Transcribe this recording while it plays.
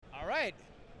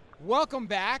Welcome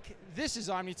back. This is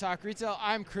Omni Talk Retail.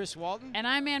 I'm Chris Walton. And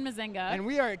I'm Ann Mazinga. And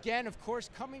we are again, of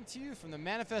course, coming to you from the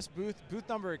Manifest booth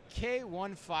number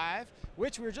K15,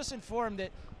 which we were just informed that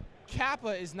Kappa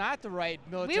is not the right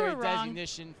military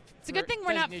designation. It's a good thing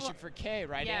we're not for K,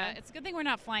 right? Yeah, Ann? it's a good thing we're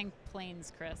not flying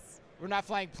planes, Chris. We're not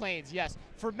flying planes, yes.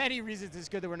 For many reasons, it's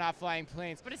good that we're not flying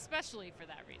planes. But especially for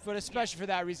that reason. For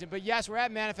that reason. But yes, we're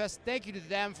at Manifest. Thank you to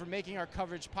them for making our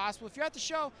coverage possible. If you're at the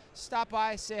show, stop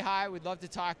by, say hi. We'd love to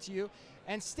talk to you.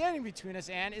 And standing between us,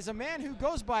 Ann, is a man who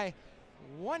goes by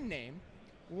one name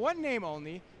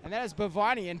only, and that is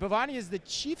Bhavani. And Bhavani is the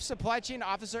Chief Supply Chain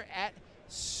Officer at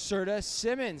Serta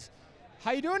Simmons.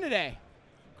 How you doing today?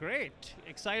 Great.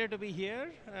 Excited to be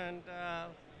here, and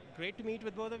great to meet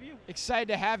with both of you. Excited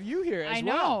to have you here as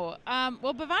well. I know.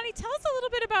 Well, Bhavani, tell us a little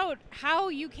bit about how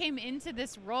you came into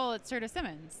this role at Serta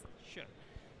Simmons. Sure.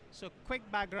 So quick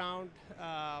background.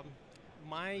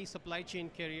 My supply chain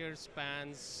career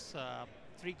spans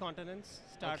 3 continents.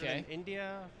 Started in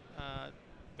India,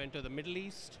 went to the Middle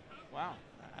East. Wow.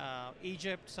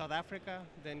 Egypt, South Africa,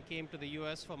 then came to the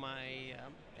US for my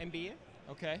MBA.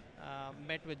 Okay.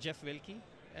 Met with Jeff Wilkie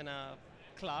in a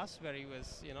class where he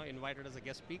was, invited as a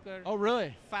guest speaker. Oh,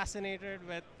 really? Fascinated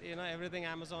with, everything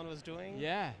Amazon was doing.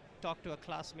 Yeah. Talked to a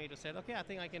classmate who said, okay, I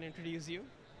think I can introduce you.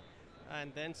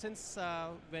 And then since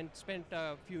spent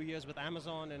a few years with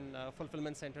Amazon in a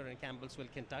fulfillment center in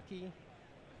Campbellsville, Kentucky.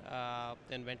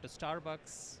 Then went to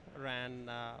Starbucks, ran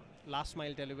last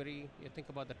mile delivery. You think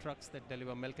about the trucks that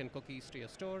deliver milk and cookies to your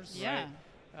stores. Yeah.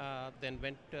 Right? Then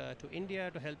went to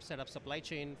India to help set up supply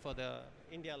chain for the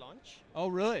India launch. Oh,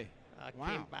 really? Wow.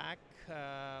 Came back,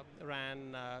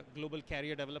 ran global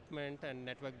carrier development and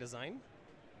network design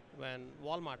when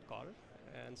Walmart called.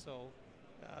 And so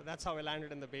that's how I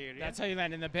landed in the Bay Area. That's how you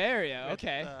landed in the Bay Area,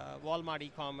 okay. Walmart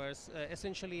e-commerce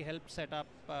essentially helped set up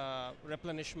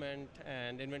replenishment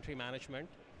and inventory management.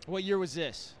 What year was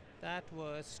this? That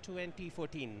was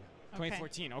 2014.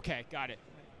 2014, okay, got it.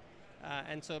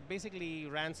 And so basically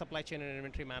ran supply chain and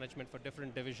inventory management for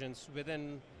different divisions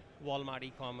within Walmart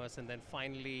e-commerce, and then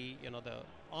finally, the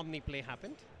Omni play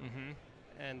happened. Mm-hmm.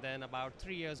 And then about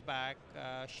 3 years back,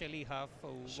 Shelly Huff,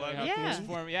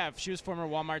 she was former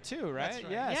Walmart too, right? That's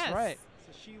right. Yes, right.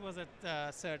 So she was at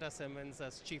Serta Simmons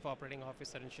as Chief Operating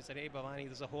Officer, and she said, hey, Bhavani,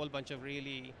 there's a whole bunch of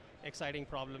really exciting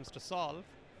problems to solve.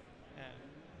 And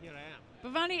here I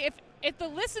am. Bhavani, if the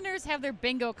listeners have their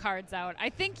bingo cards out,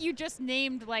 I think you just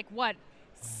named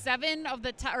 7 of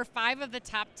the or 5 of the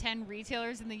top 10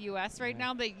 retailers in the U.S. right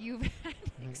now that you've had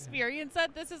experience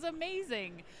at. This is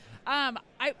amazing.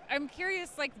 I'm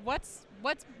curious, what's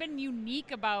been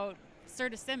unique about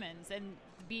Serta Simmons and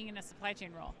being in a supply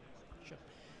chain role? Sure.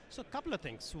 So a couple of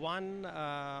things. One,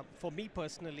 for me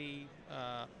personally,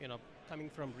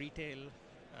 coming from retail,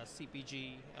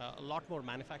 CPG, a lot more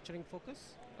manufacturing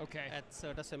focus. Okay. At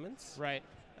Serta Simmons. Right.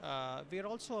 We're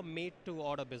also a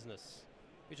made-to-order business,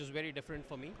 which is very different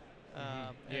for me.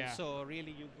 And so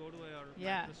really you go to your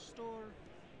mattress store,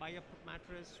 buy a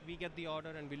mattress, we get the order,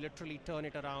 and we literally turn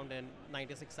it around in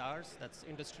 96 hours. That's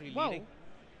industry leading.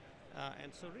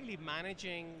 And so really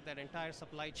managing that entire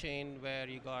supply chain where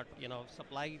you got,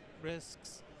 supply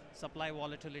risks, supply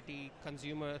volatility,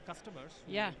 customers,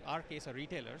 who in our case are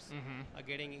retailers, are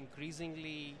getting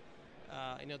increasingly,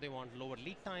 they want lower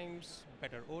lead times,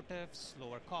 better OTIFs,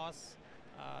 lower costs.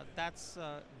 That's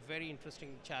a very interesting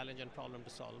challenge and problem to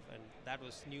solve, and that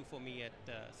was new for me at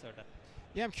Serta.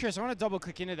 Yeah, I'm curious. I want to double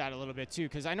click into that a little bit too,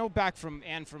 because I know back from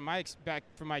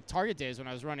my Target days when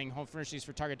I was running home furnishings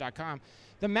for Target.com,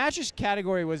 the mattress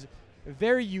category was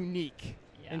very unique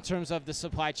in terms of the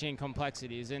supply chain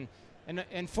complexities, and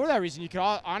for that reason, you could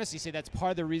honestly say that's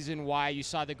part of the reason why you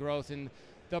saw the growth in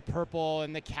the Purple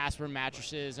and the Casper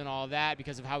mattresses and all that,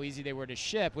 because of how easy they were to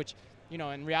ship, which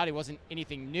in reality wasn't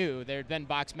anything new. There had been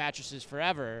box mattresses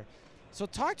forever. So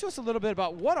talk to us a little bit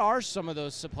about what are some of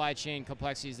those supply chain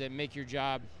complexities that make your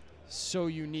job so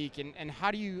unique, and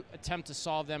how do you attempt to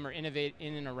solve them or innovate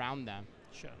in and around them?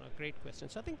 Sure, great question.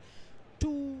 So I think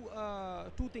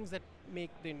two things that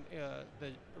make the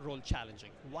role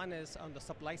challenging. One is on the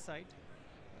supply side.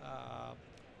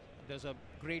 There's a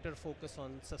greater focus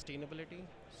on sustainability.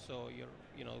 So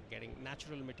you're getting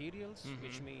natural materials,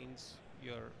 which means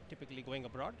you're typically going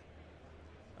abroad,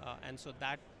 and so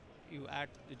that you add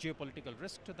the geopolitical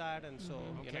risk to that, and so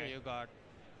you got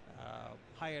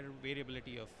higher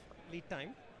variability of lead time,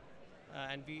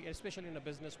 and we, especially in a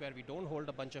business where we don't hold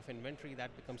a bunch of inventory,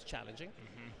 that becomes challenging.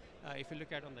 If you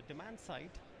look at on the demand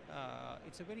side,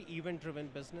 it's a very event-driven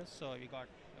business. So you got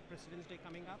President's Day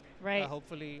coming up. Right.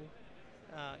 Hopefully,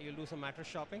 you'll do some mattress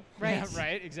shopping. Right. Yeah,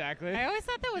 right. Exactly. I always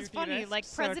thought that was funny, like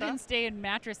President's Day and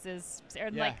mattresses,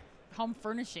 and like home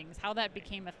furnishings, how that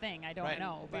became a thing. I don't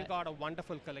know. We've got a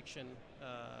wonderful collection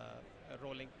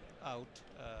rolling out,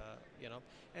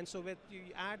 and so with you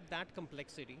add that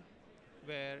complexity,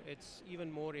 where it's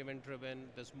even more event-driven,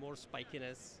 there's more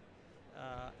spikiness,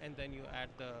 and then you add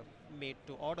the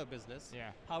made-to-order business.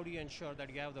 Yeah. How do you ensure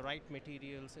that you have the right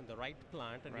materials in the right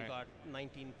plant? And Right. we got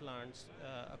 19 plants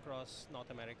across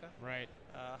North America. Right.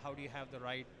 How do you have the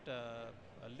right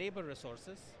labor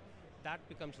resources? That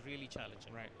becomes really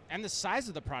challenging. Right. And the size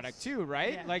of the product too,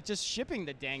 right? Yeah. Like just shipping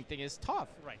the dang thing is tough.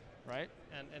 Right. Right?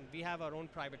 And we have our own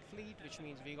private fleet, which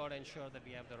means we got to ensure that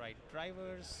we have the right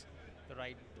drivers, the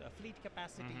right fleet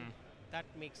capacity. Mm-hmm. That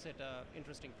makes it an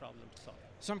interesting problem to solve.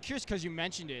 So I'm curious because you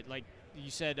mentioned it, like you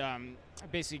said,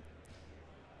 basically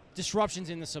disruptions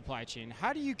in the supply chain.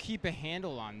 How do you keep a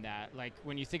handle on that? Like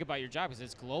when you think about your job, because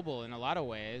it's global in a lot of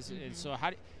ways. And so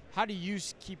how do you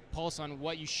keep pulse on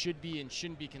what you should be and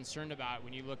shouldn't be concerned about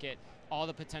when you look at all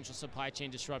the potential supply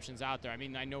chain disruptions out there? I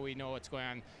mean, I know we know what's going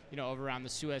on, over around the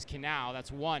Suez Canal.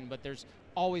 That's one, but there's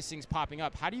always things popping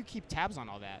up. How do you keep tabs on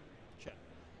all that? Sure.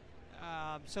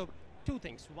 So two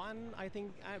things. One, I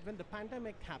think when the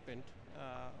pandemic happened,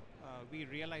 we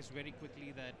realized very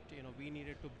quickly that we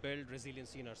needed to build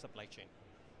resiliency in our supply chain.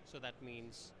 So that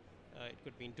means it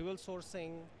could mean dual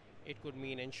sourcing. It could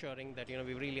mean ensuring that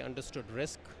we really understood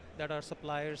risk that our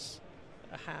suppliers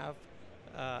have,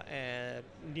 and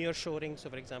nearshoring. So,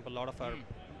 for example, a lot of our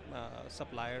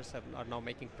suppliers are now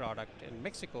making product in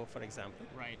Mexico, for example.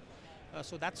 Right.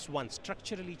 So that's one,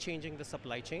 structurally changing the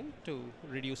supply chain to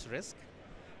reduce risk.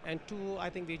 And two, I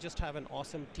think we just have an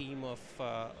awesome team of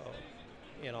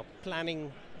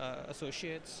planning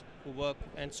associates who work,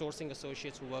 and sourcing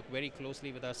associates who work very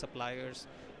closely with our suppliers,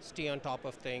 stay on top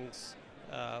of things,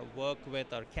 work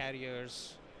with our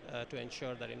carriers to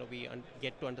ensure that we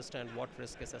get to understand what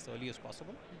risk is as early as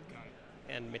possible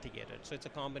and mitigate it. So it's a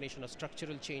combination of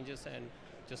structural changes and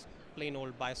just plain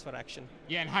old bias for action.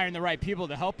 Yeah, and hiring the right people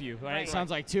to help you, right? It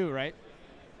sounds like too, right?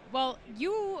 Well,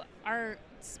 you are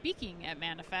speaking at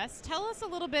Manifest. Tell us a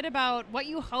little bit about what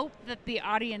you hope that the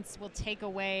audience will take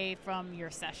away from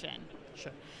your session.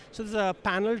 Sure. So there's a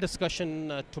panel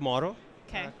discussion tomorrow,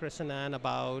 Chris and Ann,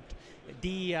 about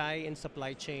DEI in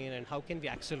supply chain and how can we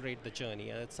accelerate the journey.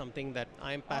 And it's something that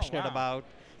I'm passionate about.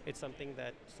 It's something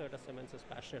that Serta Simmons is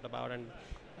passionate about. And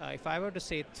if I were to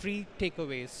say three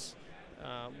takeaways,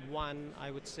 one,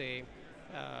 I would say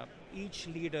each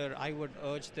leader, I would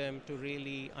urge them to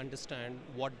really understand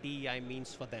what DEI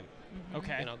means for them. Mm-hmm.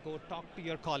 Okay. Go talk to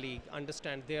your colleague,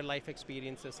 understand their life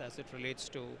experiences as it relates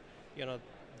to,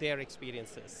 their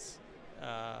experiences,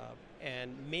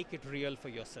 and make it real for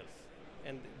yourself.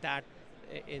 And that,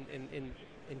 in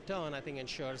turn, I think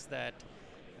ensures that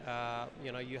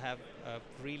you have a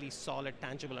really solid,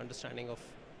 tangible understanding of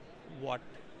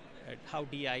how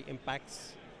DEI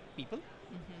impacts people.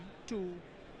 Mm-hmm. To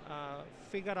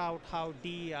figure out how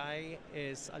DEI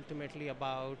is ultimately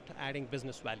about adding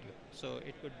business value. So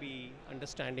it could be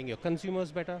understanding your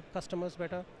consumers better, customers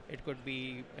better. It could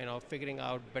be figuring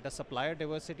out better supplier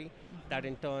diversity. Mm-hmm. That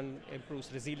in turn improves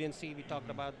resiliency. We talked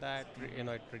about that.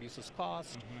 It reduces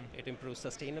cost. Mm-hmm. It improves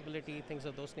sustainability, things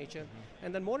of those nature. Mm-hmm.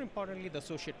 And then more importantly, the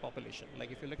associate population.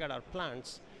 Like if you look at our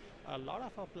plants, a lot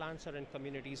of our plants are in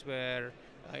communities where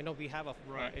we have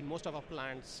in most of our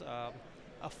plants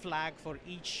a flag for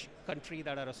each country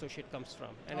that our associate comes from.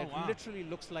 And it literally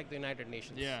looks like the United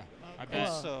Nations. Yeah, I bet.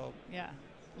 So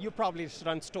you probably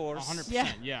run stores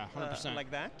 100%. Yeah, 100%.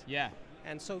 Like that. Yeah.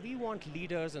 And so we want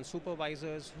leaders and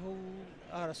supervisors who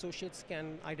our associates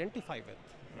can identify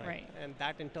with. Right. And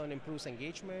that in turn improves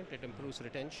engagement, it improves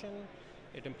retention,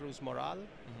 it improves morale.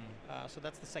 Mm-hmm. So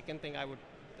that's the second thing I would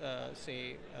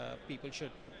say people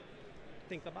should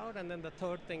think about. And then the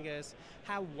third thing is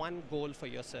have one goal for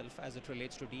yourself as it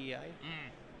relates to DEI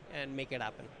and make it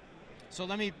happen. So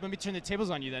let me turn the tables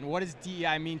on you then. What does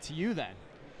DEI mean to you then?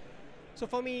 So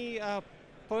for me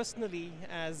personally,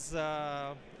 as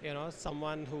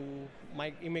someone who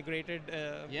immigrated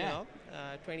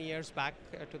 20 years back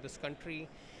to this country,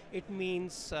 it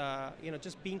means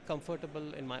just being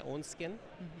comfortable in my own skin,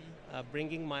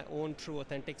 bringing my own true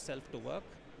authentic self to work.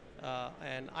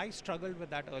 And I struggled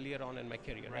with that earlier on in my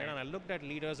career, right? And I looked at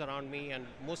leaders around me, and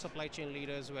most supply chain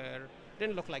leaders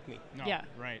didn't look like me. No,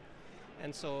 right.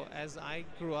 And so as I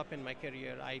grew up in my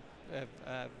career, I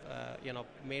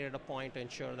made it a point to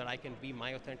ensure that I can be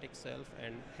my authentic self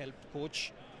and help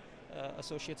coach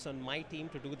associates on my team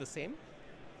to do the same.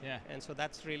 Yeah. And so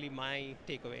that's really my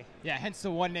takeaway. Yeah, hence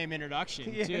the one name introduction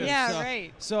too. Yeah,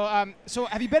 right. So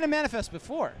have you been to Manifest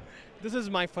before? This is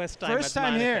my first time. First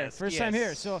time Manifest. here. First time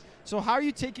here. So how are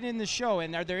you taking in the show?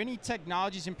 And are there any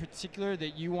technologies in particular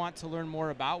that you want to learn more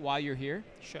about while you're here?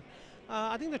 Sure.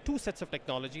 I think there are two sets of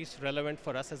technologies relevant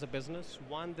for us as a business.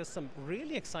 One, there's some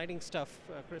really exciting stuff,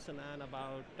 Chris and Ann,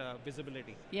 about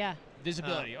visibility. Yeah.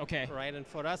 Visibility, okay. Right, and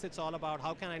for us, it's all about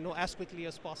how can I know as quickly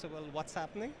as possible what's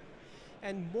happening.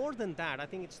 And more than that, I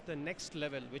think it's the next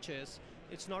level, which is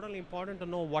it's not only important to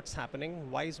know what's happening,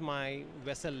 why is my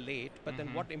vessel late, but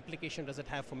then what implication does it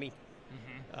have for me?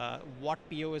 What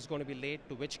PO is going to be late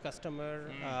to which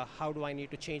customer? How do I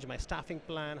need to change my staffing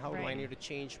plan? How do I need to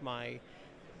change my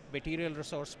material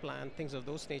resource plan, things of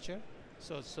those nature.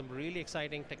 So some really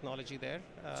exciting technology there.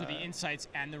 So the insights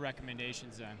and the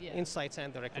recommendations then. Yeah. Insights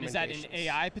and the recommendations. And is that an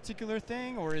AI particular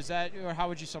thing, or how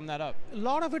would you sum that up? A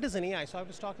lot of it is an AI. So I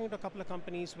was talking to a couple of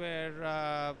companies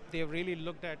where they've really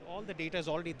looked at all the data is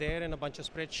already there in a bunch of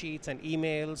spreadsheets and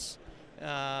emails,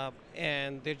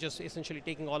 and they're just essentially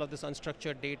taking all of this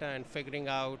unstructured data and figuring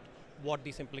out what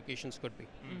these implications could be.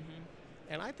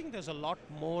 And I think there's a lot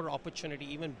more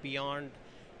opportunity even beyond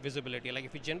visibility. Like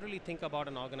if you generally think about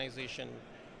an organization,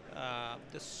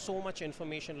 there's so much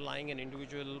information lying in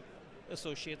individual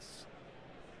associates'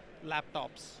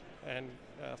 laptops and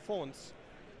phones.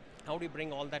 How do you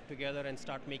bring all that together and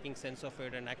start making sense of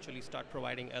it and actually start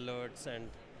providing alerts and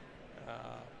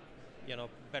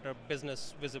better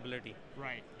business visibility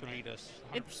to leaders?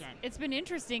 100%. It's been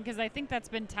interesting because I think that's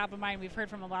been top of mind. We've heard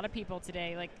from a lot of people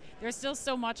today. Like there's still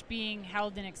so much being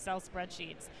held in Excel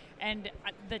spreadsheets, and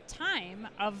the time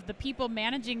of the people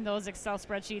managing those Excel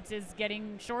spreadsheets is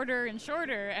getting shorter and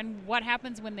shorter. And what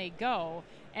happens when they go?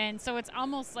 And so it's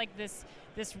almost like this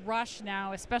rush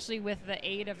now, especially with the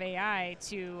aid of AI,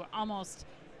 to almost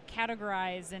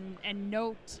categorize and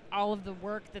note all of the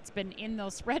work that's been in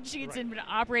those spreadsheets and been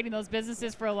operating those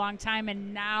businesses for a long time,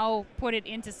 and now put it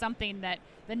into something that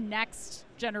the next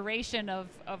generation of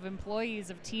employees,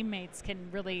 of teammates can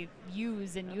really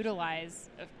use and utilize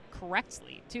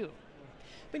correctly too.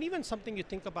 But even something you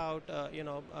think about,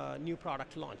 new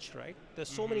product launch, right? There's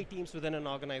so many teams within an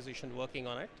organization working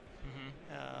on it,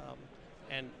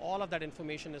 and all of that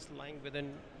information is lying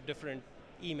within different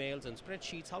emails and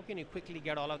spreadsheets. How can you quickly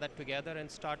get all of that together and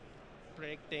start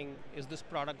predicting, is this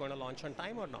product going to launch on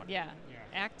time or not? Yeah.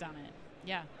 Act on it.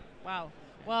 Yeah. Wow.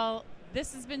 Well,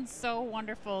 this has been so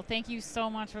wonderful. Thank you so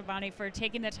much, Vivani, for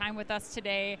taking the time with us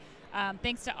today.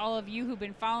 Thanks to all of you who've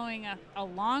been following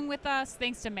along with us.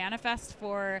 Thanks to Manifest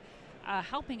for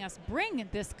helping us bring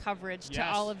this coverage to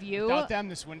all of you. Without them,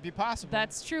 this wouldn't be possible.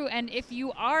 That's true. And if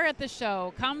you are at the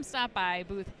show, come stop by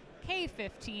booth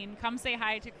K15. Come say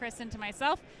hi to Chris and to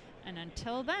myself. And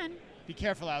until then, be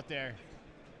careful out there.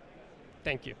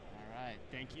 Thank you. All right.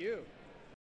 Thank you.